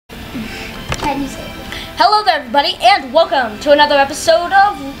Can you say it? Hello there, everybody, and welcome to another episode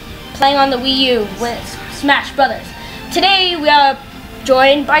of Playing on the Wii U with Smash Brothers. Today we are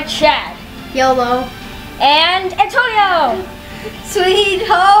joined by Chad. YOLO. And Antonio. Sweet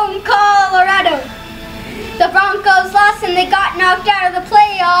home Colorado. The Broncos lost and they got knocked out of the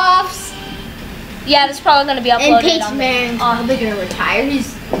playoffs. Yeah, this is probably going to be uploaded. And Peyton Manning's probably going to retire.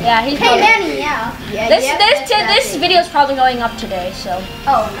 He's probably. Manning, yeah. This video is probably going up today, so.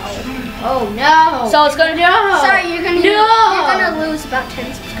 Oh no. Oh no. So it's going to. No. Sorry, you're gonna lose about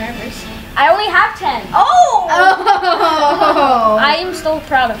 10 subscribers. I only have 10. Oh. I am still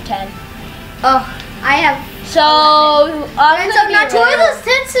proud of 10. Oh, I have. So not Who are those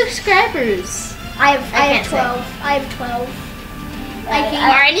 10 subscribers? I have can't say. 12. I have 12.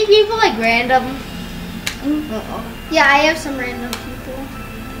 Are any people like random? Yeah, I have some random people.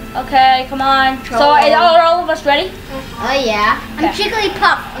 Okay, come on. So Troll. are all of us ready? Oh yeah. I'm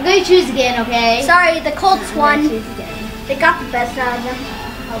Jigglypuff. I'm going to choose again, okay? Sorry, the Colts I'm won. gonna choose again. They got the best out of them.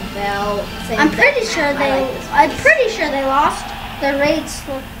 How about I'm pretty sure they lost. The rates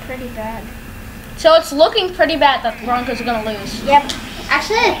look pretty bad. So it's looking pretty bad that the Broncos are going to lose. Yep.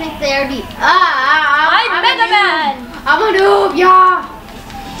 Actually, I think they already. I'm Mega Man. I'm a noob, yeah.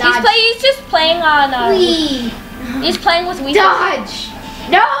 He's just playing on. Wii. He's playing with Wii. Dodge.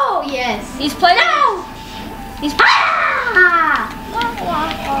 No. Yes. He's playing. No. He's. I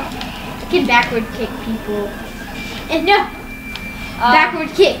can backward kick people. And no. Backward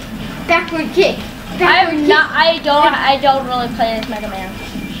kick. Backward kick. Backward kick. I don't really play as Mega Man.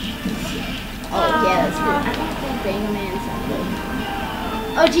 Oh yeah, that's good. I don't think Mega Man's that good.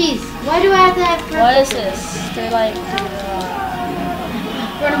 Oh jeez, why do I have to have purple? What is this? They're like.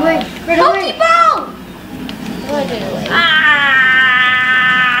 Run away! Run away! Pokeball! What do I do?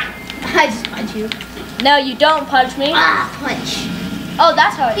 I just punch you. No, you don't punch me. Punch. Oh,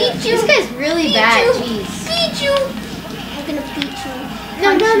 that's how I do it. Beat you. This guy's really bad. Jeez. Beat you. I'm gonna beat you.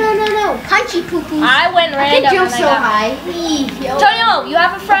 No. Punchy poo poo. I went I can random jump and I so got. high. Antonio, you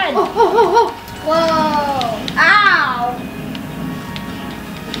have a friend. Oh. Whoa. Ow.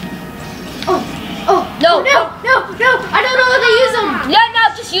 No. I don't know how to use them. Yeah, no,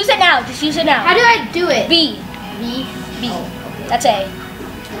 just use it now. Just use it now. How do I do it? B. B. That's A.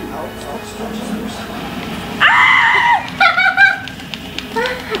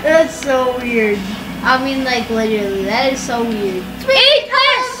 That's so weird. I mean, like, literally, that is so weird. Eat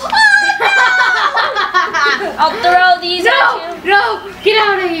this! I'll throw these at you. No, get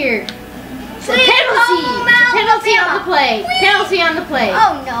out of here. Penalty! Penalty on the play. Penalty on the play.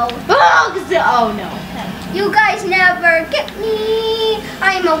 Oh no. Oh no. You guys never get me.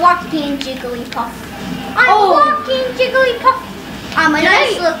 I'm a walking Jigglypuff. I'm a walking Jigglypuff. I'm a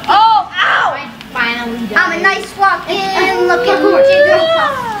nice looking. Oh, ow! I finally died. I'm a nice walking looking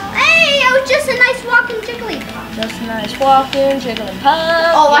Jigglypuff. Hey, I was just a nice walking Jigglypuff. Just a nice walking, Jigglypuff.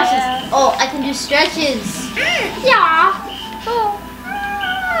 Oh, watch this. Oh, I can do stretches. Yeah.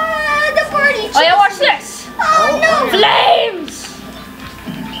 The birdie. Oh yeah, watch this. Oh no. Flames!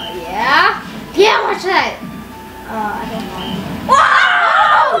 Yeah. Yeah, watch that. I don't know.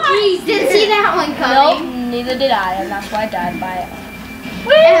 Wow! Jeez, didn't see that one Nope, coming. neither did I, and that's why I died by it.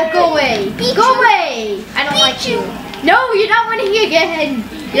 Go away. Go away. I don't like you. No, you're not winning again.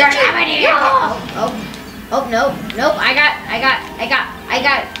 You're not winning. Oh, nope. I got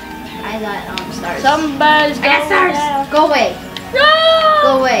stars. Somebody's I got stars. down. Go away. No!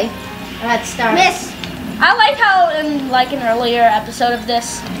 Go away. I got stars. Miss. I like how in like an earlier episode of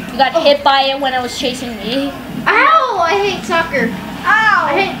this, you got hit by it when it was chasing me. Ow! I hate soccer. Ow.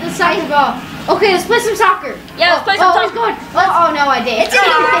 I hate the soccer ball. Okay, let's play some soccer. Yeah, let's play some He's soccer. going. Oh no, I did. It's in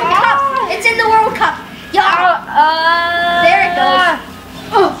the World Cup. It's in the World Cup. Yeah. There it goes.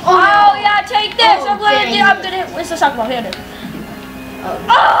 Oh yeah, take this. Oh, I'm gonna. Where's the soccer ball? Here it is. Oh,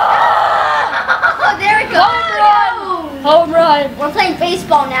 there it goes. Home run. We're playing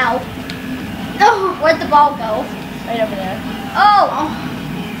baseball now. No. Where'd the ball go? Right over there. Oh.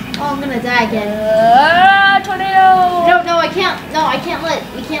 Oh, I'm gonna die again. Tornado. No, I can't. No, we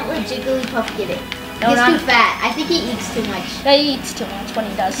can't let Jigglypuff get it. No, He's not- too fat. I think he eats too much. Yeah, he eats too much when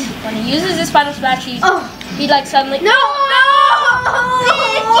he does. When he uses his final smash, he like suddenly. No!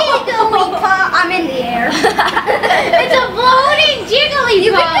 Jigglypuff. I'm in the air. It's a floating Jigglypuff.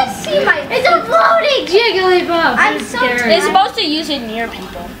 You can just see my. It's a floating Jigglypuff. I'm so scared. It's supposed to use it near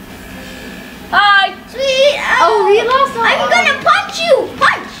people. Hi. Sweet. Oh, he lost. I'm gonna punch you.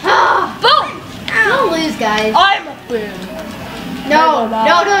 Punch. Boom. Don't lose, guys. I'm a boom. No.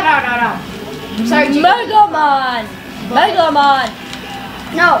 I'm sorry, Jigglypuff. Mega Man. Mega Man.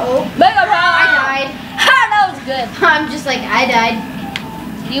 No. Mega Man. I died. Ha, that was good. I'm just like, I died.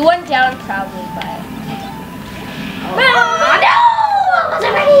 You went down proudly by it. Oh, no! I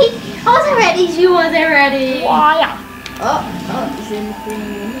wasn't ready. I wasn't ready. She wasn't ready. Why? Oh, is anything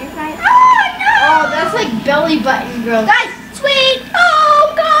in here, guys? Oh no! Oh, that's like belly button girl. Guys, sweet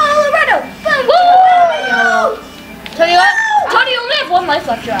home Colorado. Yellow. Tony, Tony, you only have 1 life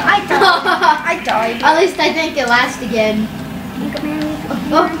left, John. I died. At least I think it lasts again.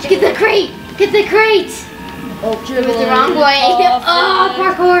 Oh, get the crate. Get the crate. Oh, it was the wrong way. Oh,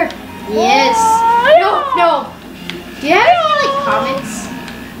 parkour. Yes. No. Do you have any more like comments?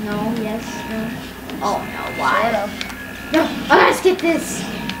 No. Yes. No. Oh no. Why? No. Oh, let's get this.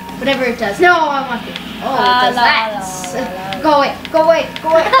 Whatever it does. No, I want it. Oh, it does that. Go away. Go away. Go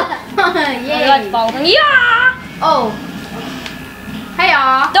away. You're like Yay. following. Yeah. Oh.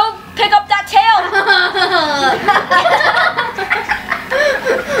 Hey-ya. Don't pick up that tail.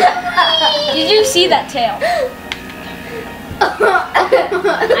 Did you see that tail? I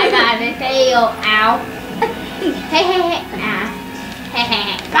got a tail. Ow. Hey. Ah.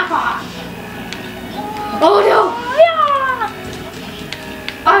 Hey. Back off. Oh no.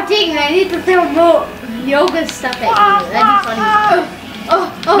 Oh dang it, I need to throw more yoga stuff at you. That'd be funny. Oh.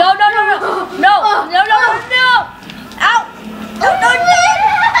 No. Ow. No.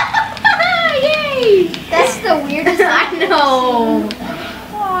 Yay. That's the weirdest. I know.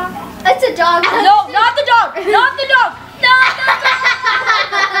 It's a dog. No, not the dog. Not the dog. No.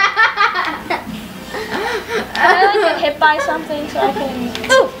 I like get hit by something so I can.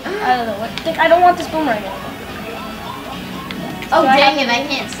 Ooh. I don't know what. I don't want this boomerang anymore. Oh So I dang have it, I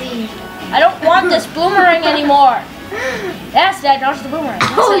can't see. I don't want this boomerang anymore. Yes, Dad, dodge the boomerang.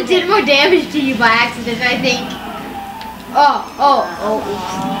 That's Oh, what I it did more damage to you by accident, I think. Oh, oops.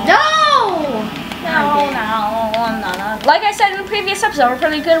 No! No. Like I said in the previous episode, we're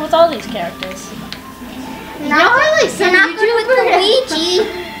pretty good with all these characters. You're not like You're not good with Luigi.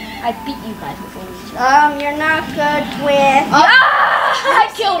 I beat you guys with Luigi. You're not good with. I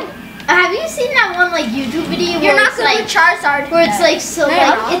killed him. Have you seen that one like YouTube video You're where not it's good like with Charizard. where it's like so No, like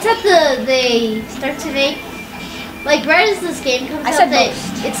you're not. it's at they start to make like right as this game comes I out said they,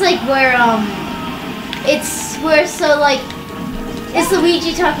 most. it's like where it's where so like it's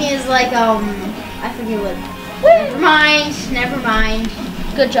Luigi talking is like I forget what. Never mind.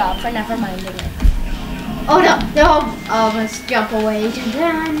 Good job for never minding it. Oh no. Let's jump away.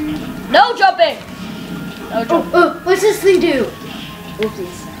 Dun-dun. No jumping. No jumping. Oh, what's this thing do?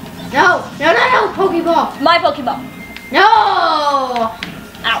 Oopsies. No, Pokeball. My Pokeball. No!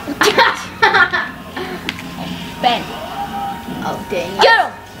 Ow. Bang. Oh, dang it. Get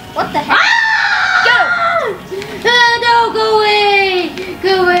him. What the heck? Get him. No, go away!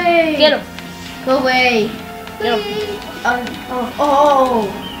 Go away! Get him. Go away. Get him. Oh.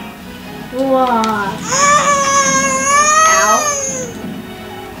 Wow. Ow.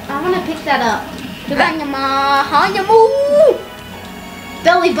 I want to pick that up.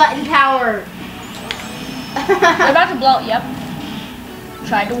 Belly button power. They're about to blow. Yep.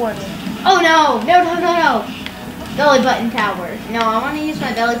 Tried to warn me. Oh no. Belly button power. No, I want to use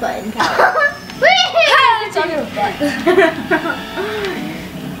my belly button power. It's on your butt.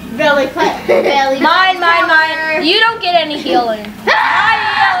 Belly button. Mine. You don't get any healing. My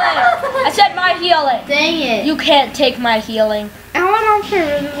healing. I said my healing. Dang it. You can't take my healing. I went on for a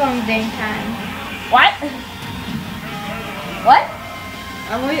really long dang time. What? What?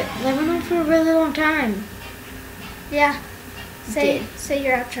 I went on for a really long time. Yeah. Say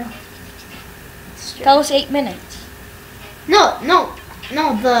your outro. That was 8 minutes. No,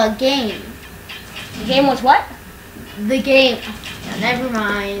 the game. The game was what? The game. No, never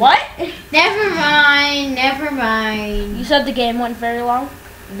mind. What? Never mind. You said the game went very long?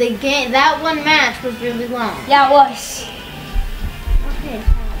 The game, that one match was really long. Yeah, it was. Okay.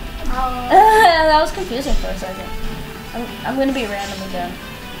 That was confusing for a second. I'm gonna be random again.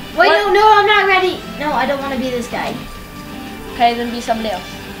 Wait, What? no, I'm not ready. No, I don't want to be this guy. Okay, then be somebody else.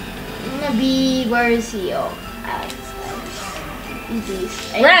 I'm gonna be, where is he? Oh, Alex.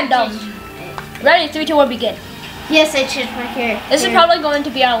 Random. Ready? 3, 2, 1, begin. Yes, I changed my character. This is probably going to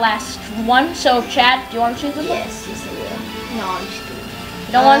be our last one. So, Chad, do you want to choose this one? Yes, I will. No, I'm just kidding.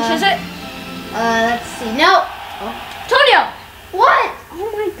 You don't want to choose it? Let's see. No. Tonio! What? Oh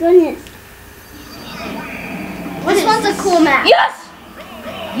my goodness. This one's a cool map. Yes!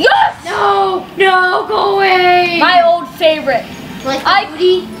 Yes! No, go away. My old favorite. Like the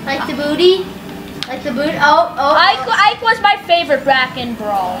booty? Like the booty? Like the boot? Oh. Ike was my favorite back in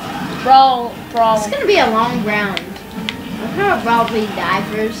Brawl. It's gonna be a long round. I'm gonna probably die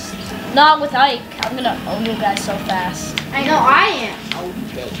first. Not with Ike. I'm gonna own you guys so fast. I know I am. Oh,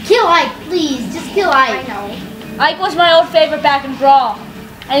 dang. Kill Ike, please. Just kill Ike. I know. Ike was my old favorite back in Brawl.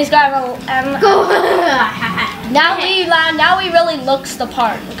 And he's got a. Go. Now he really looks the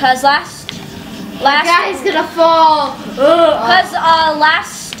part because last guy's gonna fall. Because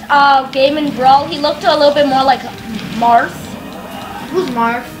last game in Brawl he looked a little bit more like Marth. Who's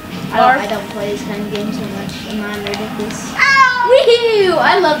Marth? I don't play this kind of game too much. I'm not ridiculous. Wee!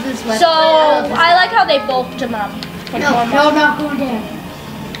 I love this weapon. So I like how they bulked him up. No, not going down.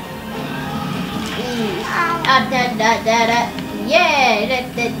 Yeah.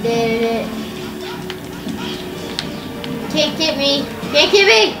 Can't get me. Can't get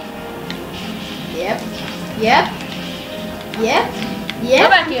me. Yep. Come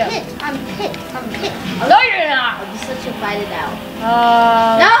back here. I'm pit. No, you're not. I'll just let you fight it out.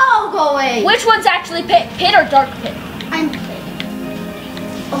 No, go away. Which one's actually Pit? Pit or Dark Pit? I'm pit.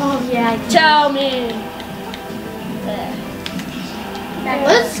 Oh yeah. Tell me.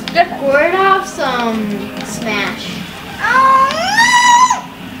 Let's squirt off some Smash. Oh,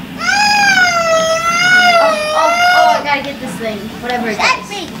 I gotta get this thing. Whatever it that's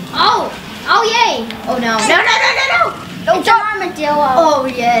is. me. Oh, yay. Oh no. No. It's an armadillo. Oh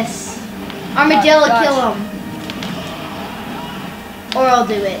yes. Armadillo, gosh. kill him. Or I'll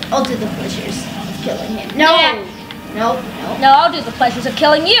do it. I'll do the pleasures of killing him. No. Yeah. Nope. No, I'll do the pleasures of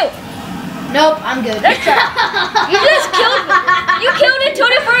killing you. Nope, I'm good. That's right. You just killed me. You killed it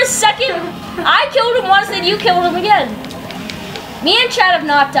Tony for a second. I killed him once, then you killed him again. Me and Chad have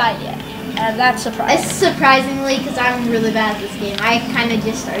not died yet. And that's surprising. It's surprisingly because I'm really bad at this game. I kind of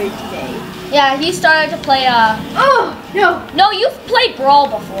just started today. Yeah, he started to play, Oh, no. No, you've played Brawl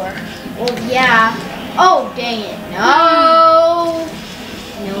before. Well, yeah. Oh, dang it. No.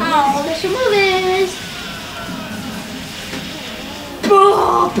 No special moves.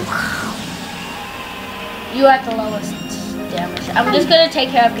 You have the lowest damage. I'm just gonna take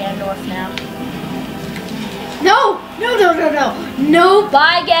care of Ganondorf now. No.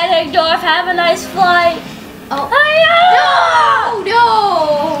 Bye, Ganondorf. Have a nice flight. Oh. Hiya!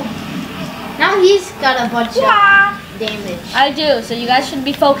 No. Now he's got a bunch of damage. I do, so you guys should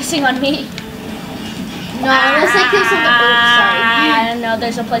be focusing on me. No, unless I kill some. I don't know,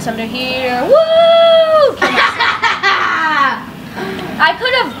 there's a place under here. Woo! I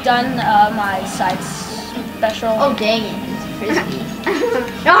could have done my side special. Oh, dang it. It's frisbee.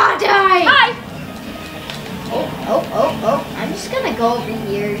 Die! Hi! Oh. I'm just gonna go over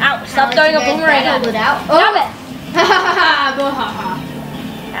here. Ow, stop throwing a boomerang at it me. out. Stop it! Go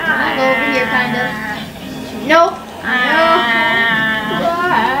over here, kind of. Nope.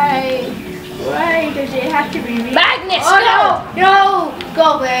 Why does it have to be me? Magnus, Oh, go! no!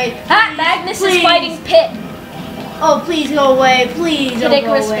 Go away. Magnus Please. is fighting Pit. Oh, please go away. Please don't go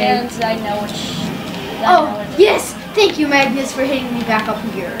Ridiculous away. fans, I know which. Yes! Thank you, Magnus, for hitting me back up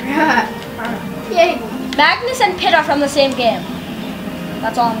here. Yay. Magnus and Pit are from the same game.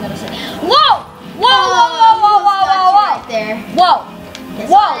 That's all I'm gonna say. Whoa! Right there. Whoa! Guess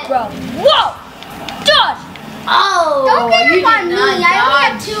Whoa, what? bro! Whoa! Dodge! Oh! Don't get you up on did me. not I only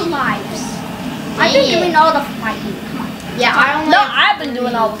have dodge. 2 lives. I've been doing all the fighting. Come on. Yeah, I only No, have I've been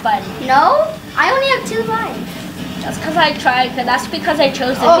doing all the fighting. No, I only have 2 lives. That's because I tried. That's because I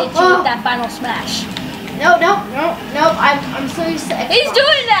chose to hit you with that final smash. No. I'm so used to Xbox. He's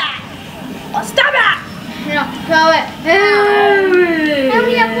doing that! Oh, stop it! No, go away. I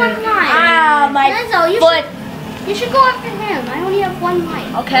only have 1 life. Ah, my Enzo, foot. you should go after him. I only have 1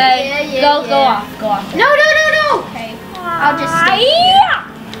 life. Okay, Yeah. go off. No. Okay. I'll just stay.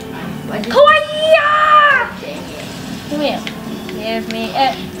 Kawaii! Dang it. Come here. Give me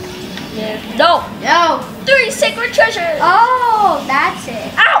it. No! No. 3 sacred treasures! Oh, that's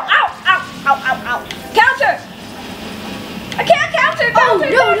it. Ow! Counter! I can't counter! Counter!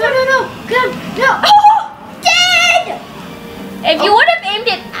 No. Come. No. Oh! Dead! If you would have aimed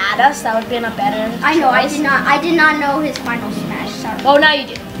it at us, that would have been a better I know. choice. I did not know his final smash. Sorry. Oh, now you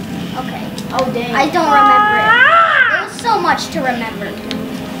do. Okay. Oh, dang. I don't remember it. Ah! There's so much to remember.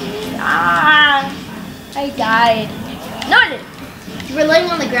 I died. No, I didn't. You were laying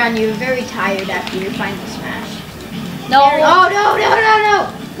on the ground. You were very tired after your final smash. No. Oh, no.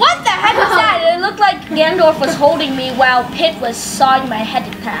 What the heck was that? It looked like Ganondorf was holding me while Pit was sawing my head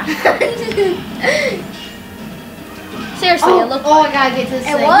in half. Seriously, it looked I gotta get this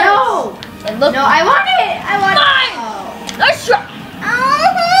It thing. was. No. It looked No, I want it. Fine. Oh. Nice try.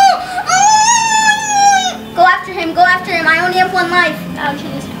 Go after him. I only have 1 life. Oh,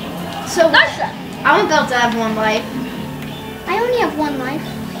 jeez. So Nice try. I'm about to have 1 life. I only have 1 life.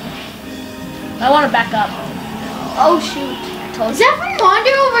 I want to back up. Oh shoot. Is that from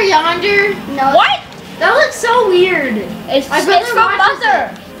Wander over yonder? No. What? That looks so weird. It's My brother from watches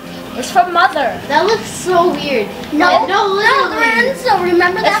Mother. It's from Mother. That looks so weird. No, literally. Lorenzo,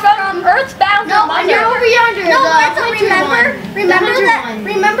 remember It's that from Earthbound No, Mother. You're over yonder. No, the Lorenzo, hunter one.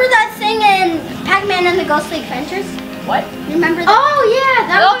 remember that thing in Pac-Man and the Ghostly Adventures? What? Remember that? Oh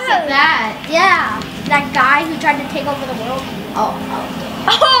yeah, that Oh, looks yeah. like that. Yeah, that guy who tried to take over the world. Oh.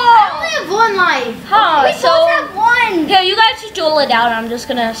 I Oh! only have one life. Huh, We so... both have one. Here, you guys just duel it out. I'm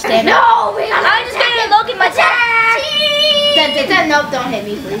just gonna stand up. No, we gotta I'm just gonna look at my Nope, don't hit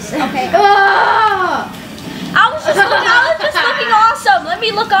me, please. Okay. Oh. I was just looking awesome. Let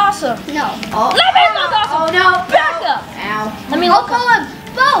me look awesome. No. Oh. Let me look awesome. Oh no. Back up. Ow. Let me Oh, look go awesome.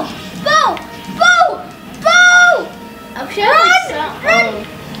 on. Bow. I'm sure Run! Oh,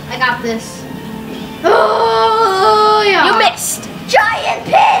 I got this. Oh yeah. You missed. Giant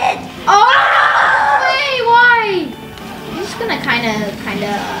pit. Oh no! Wait, why? I'm just gonna kinda.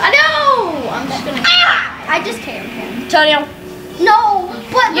 I know. I'm just gonna. I just KO'd him. Antonio, No,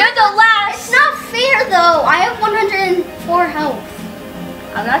 but you're the last. it's not fair though. I have 104 health.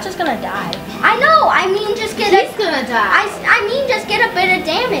 I'm not just gonna die. I know. I mean, just get He's gonna die. I mean, just get a bit of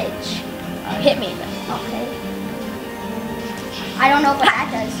damage. Hit me then. Okay. I don't know what that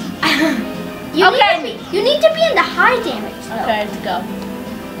does. Okay. You need to be in the high damage. Though. Okay, let's go.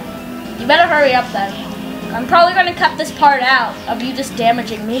 You better hurry up then. I'm probably gonna cut this part out of you just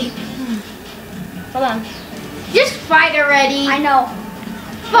damaging me. Come on. Just fight already. I know.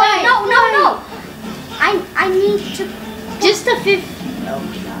 Fight. No. I need to. Just a 50.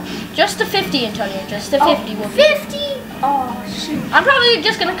 Just to 50, Antonio. Just to 50 will be. 50. Oh shoot. I'm probably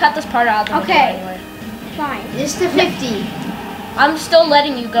just gonna cut this part out of the video Okay. anyway. Fine. Just a 50. I'm still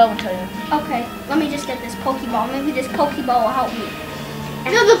letting you go, Antonio. Okay. Let me just get this Pokeball. Maybe this Pokeball will help me.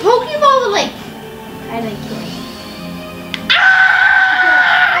 No, the Pokeball would like. I like it.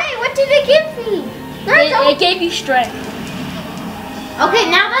 Hey, what did it give me? It gave you strength. Okay,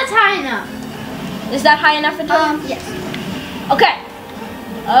 now that's high enough. Is that high enough, Antonio? Yes. Okay.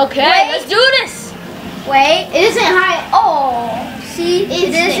 Okay, Wait. let's do this. Wait. It isn't high. Oh, see, it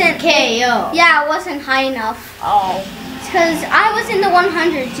isn't. KO. Yeah, it wasn't high enough. Oh. Because I was in the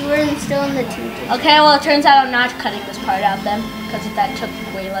 100s. You were still in the 200s. Okay, well, it turns out I'm not cutting this part out then, because that took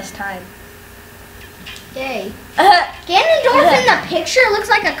way less time. Yay. Ganondorf in the picture looks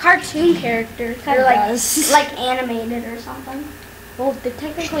like a cartoon character. Kinda Or like, does. like animated or something. Well, they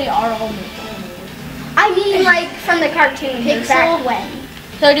technically are all animated. I mean, like from the cartoon Pixel? back when.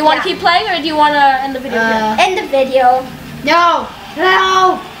 So do you want Yeah. to keep playing, or do you want to end the video here? In the video. No.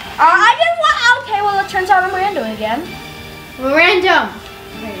 No. I didn't want. Okay, well, it turns out I'm random again. Random.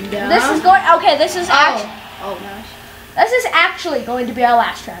 This is going. Okay, this is actually. Oh gosh. This is actually going to be our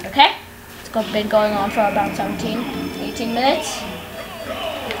last round. Okay. Been going on for about 17, 18 minutes.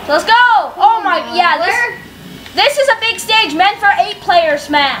 So let's go! Oh my, yeah, this is a big stage meant for 8-player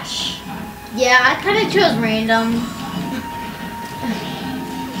Smash. Yeah, I kind of chose random.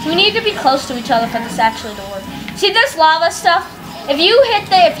 So we need to be close to each other for this actually to work. See this lava stuff? If you hit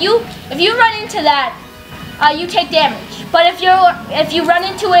the, if you run into that, you take damage. But if you run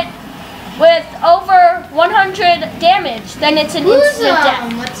into it with over 100 damage, then it's an instant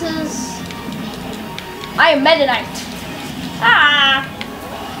death. What's his? I am Meta Knight. Ah!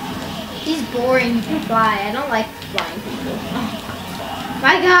 He's boring. He can fly. I don't like flying people.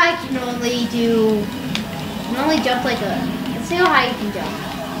 My guy can only jump like a. Let's see how high he can jump.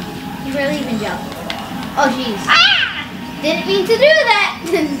 He barely even jump. Oh jeez. Ah! Didn't mean to do that.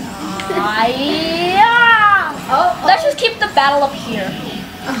 Yeah! Oh. Let's just keep the battle up here.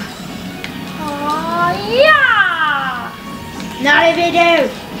 Yeah! Not if you do.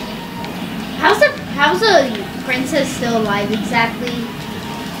 How's a princess still alive exactly?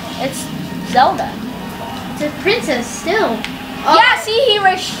 It's Zelda. It's a princess still. Oh. Yeah, see,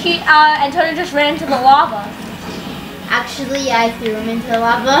 Antonio just ran into the lava. Actually, I threw him into the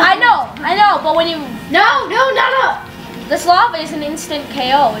lava. I know, but when you... No, not This lava is an instant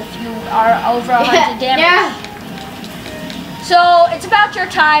KO if you are over 100 damage. Yeah. So, it's about your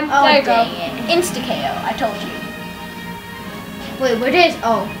time. Oh, there you go. dang it. Insta-KO, I told you. Wait, what is?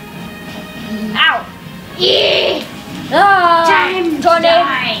 Oh. Ow! Yeah. Ah, Time to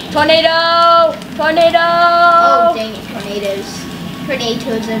die. Tornado! Oh, dang it, tornadoes.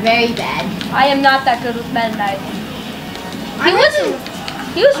 Tornadoes are very bad. I am not that good with Meta Knight.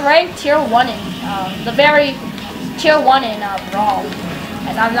 He was ranked tier 1 in, the very tier 1 in Brawl.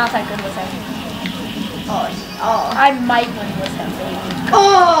 And I'm not that good with him. Oh. I might win with him, maybe.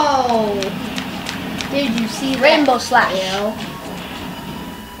 Oh. Did you see that? Rainbow Slash. Ew.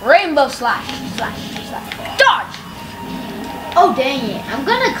 Rainbow Slash. Dodge! Oh, dang it. I'm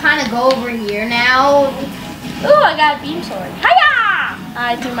gonna kind of go over here now. Ooh, I got a beam sword. Hiya!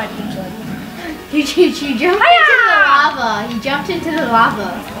 I threw my flashlight. You jumped into the lava. He jumped into the lava.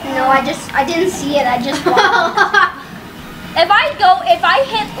 No, I didn't see it. I just walked. If I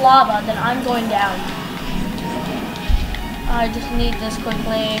hit lava, then I'm going down. I just need this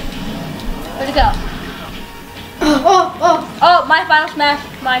quickly. Where'd it go? Oh, my final smash.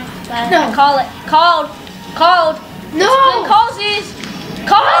 My No. call it. Called. No. Callsies.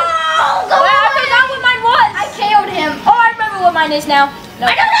 Called. Go Wait, I away. forgot what mine was. I KO'd him. Oh, I remember what mine is now. No.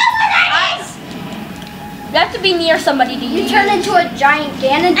 I don't know what that is. You have to be near somebody to You use. turn into a giant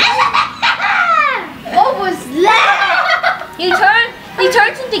Ganon. What was that? He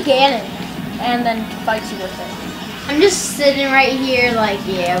turns into Ganon, and then fights you with it. I'm just sitting right here like,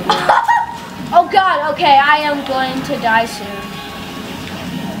 yeah. Oh God. Okay, I am going to die soon.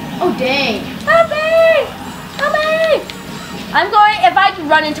 Oh, dang. Help me! Help me! If I can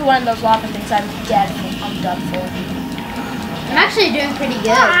run into one of those lava things, I'm dead. I'm done for. I'm actually doing pretty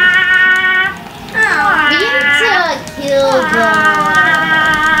good. Ah. We need to kill the...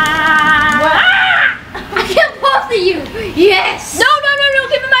 I killed both of you! Yes! No,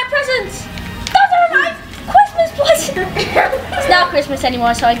 give me my presents! Those are my Christmas presents! It's not Christmas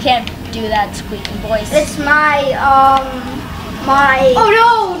anymore, so I can't do that squeaking voice. It's my my Oh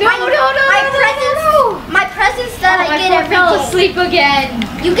no! No! my presents that I get every fell day. asleep again.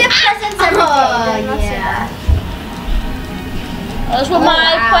 You get presents every day. They're not so yeah. bad. Those were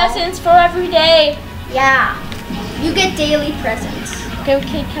my wow. presents for every day. Yeah. You get daily presents.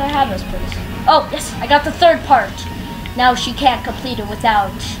 Okay, can I have those, please? Oh, yes, I got the third part. Now she can't complete it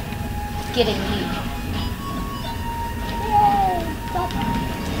without getting me.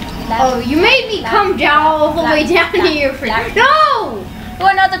 Oh, you made me come down all the way down here for no! Oh,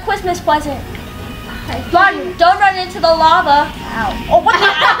 another Christmas present. Run! Don't run into the lava. Ow. Oh, what the?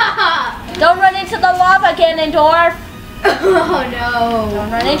 Don't run into the lava, Ganondorf. Oh no!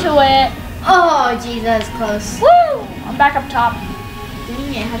 Don't run into it. Oh Jesus, close. Woo! I'm back up top.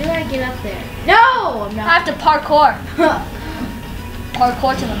 Dang it! How do I get up there? No, I'm I not. have to parkour.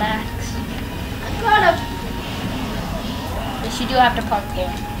 Parkour to the max. I gotta. Yes, you do have to parkour.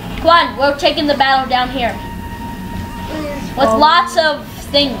 Come on, we're taking the battle down here. With lots of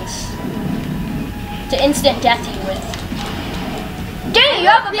things to instant death you with. Dang it, you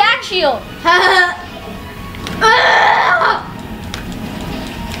have a back shield. Ow,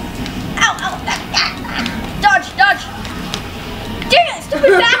 ow. Dodge. Dang it,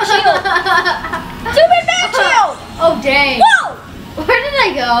 stupid back shield. Stupid back shield. Oh dang! Whoa. Where did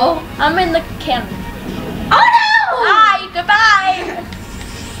I go? I'm in the cannon. Oh no! Bye, goodbye.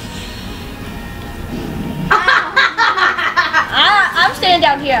 I'm staying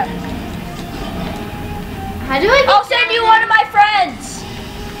down here. How do I? I'll send you one of my friends.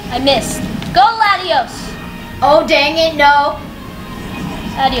 I missed. Go, Latios. Oh dang it! No.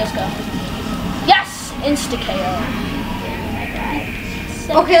 Latios, go. Yes, insta KO.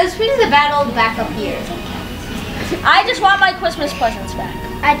 Okay, let's finish the battle back up here. I just want my Christmas presents back.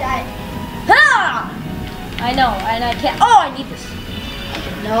 I died. Ha! I know, and I can't. Oh, I need this.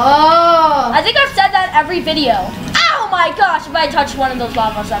 No. I think I've said that every video. Oh my gosh! If I touch one of those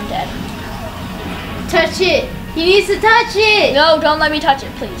lavas, I'm dead. Touch it. He needs to touch it. No, don't let me touch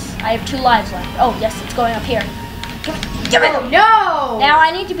it, please. I have 2 lives left. Oh, yes, it's going up here. Give it. Oh, no. Now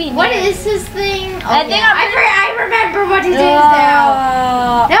I need to be near. What is his thing? Oh, I think yeah. I remember what it is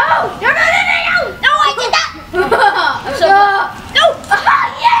now. No. No, I did that. I'm so no.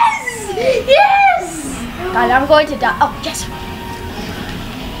 Yes. Yes. God, I'm going to die. Oh, yes.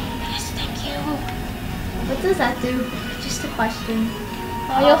 Yes, thank you. What does that do? Just a question.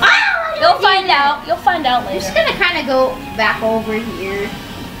 Oh, you'll find out. You'll find out I'm just later. gonna kind of go back over here.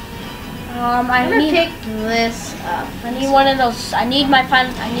 I'm I gonna need. pick this up. I need one of those. I need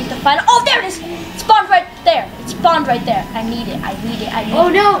the final. Oh, there it is. It spawned right there. It spawned right there. I need it. I need it. Oh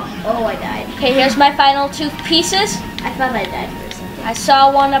no! Oh, I died. Okay, here's my final 2 pieces. I thought I died for a second. I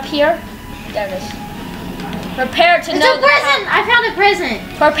saw one up here. There it is. Prepare to It's know a present! I found a present!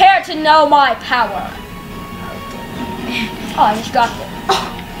 Prepare to know my power. Oh, I just dropped it.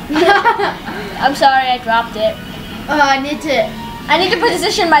 I'm sorry, I dropped it. I need to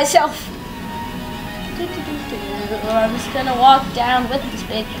position myself. I'm just gonna walk down with this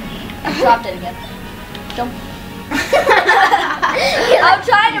big. I dropped it again. Jump. I'm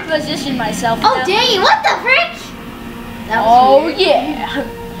trying to position myself. Oh now. dang it, what the frick? That was Oh weird. yeah.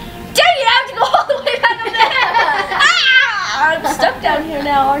 Dang it, I have to go all the way back up there. Ah, I'm stuck down here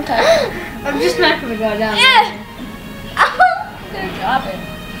now, aren't I? I'm just not gonna go down Yeah. there. I'm gonna drop it.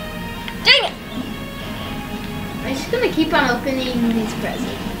 Dang it. I'm just gonna keep on opening these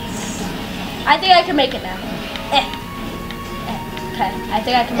presents. I think I can make it now. Okay, I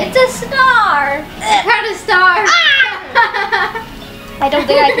think I can make It's a star. I got a star. I don't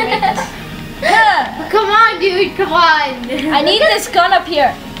think I can make this. Come on, dude. Come on. I need this gun up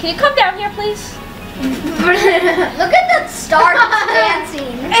here. Can you come down here, please? Look at that star just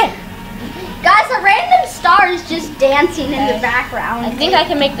dancing. Guys, a random star is just dancing in the background. I think I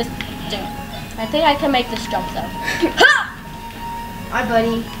can make this. I think I can make this jump though. Hi,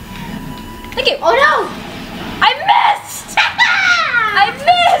 buddy. Thank you. Oh no! I missed! I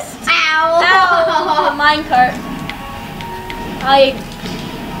missed! Ow! Ow! Minecart.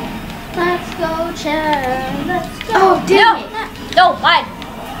 Let's go, Chad. Let's go. Oh, damn it. No, mine.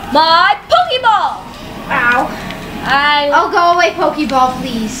 My Pokeball. Ow. Oh, go away, Pokeball,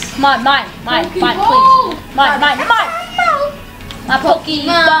 please. Mine, please. Mine. My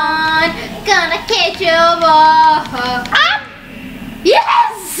Pokemon. Gonna catch your ball. Ah!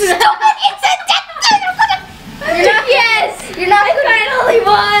 Yes! Yes! You're not good. finally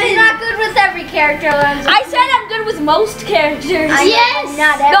won! You're not good with every character, Lorenzo. I said I'm good with most characters. Yes!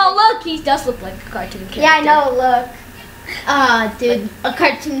 Not every. No, look, he does look like a cartoon character. Yeah, I know. Look. Dude, a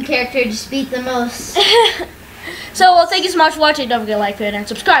cartoon character just beat the most. So, well, thank you so much for watching. Don't forget to like, and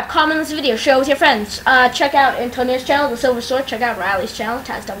subscribe. Comment this video. Share with your friends. Check out Antonio's channel, The Silver Sword. Check out Riley's channel,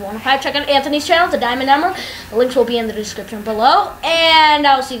 Taz115. Check out Anthony's channel, The Diamond Emerald. The links will be in the description below. And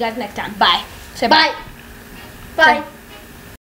I'll see you guys next time. Bye. Say bye. Bye.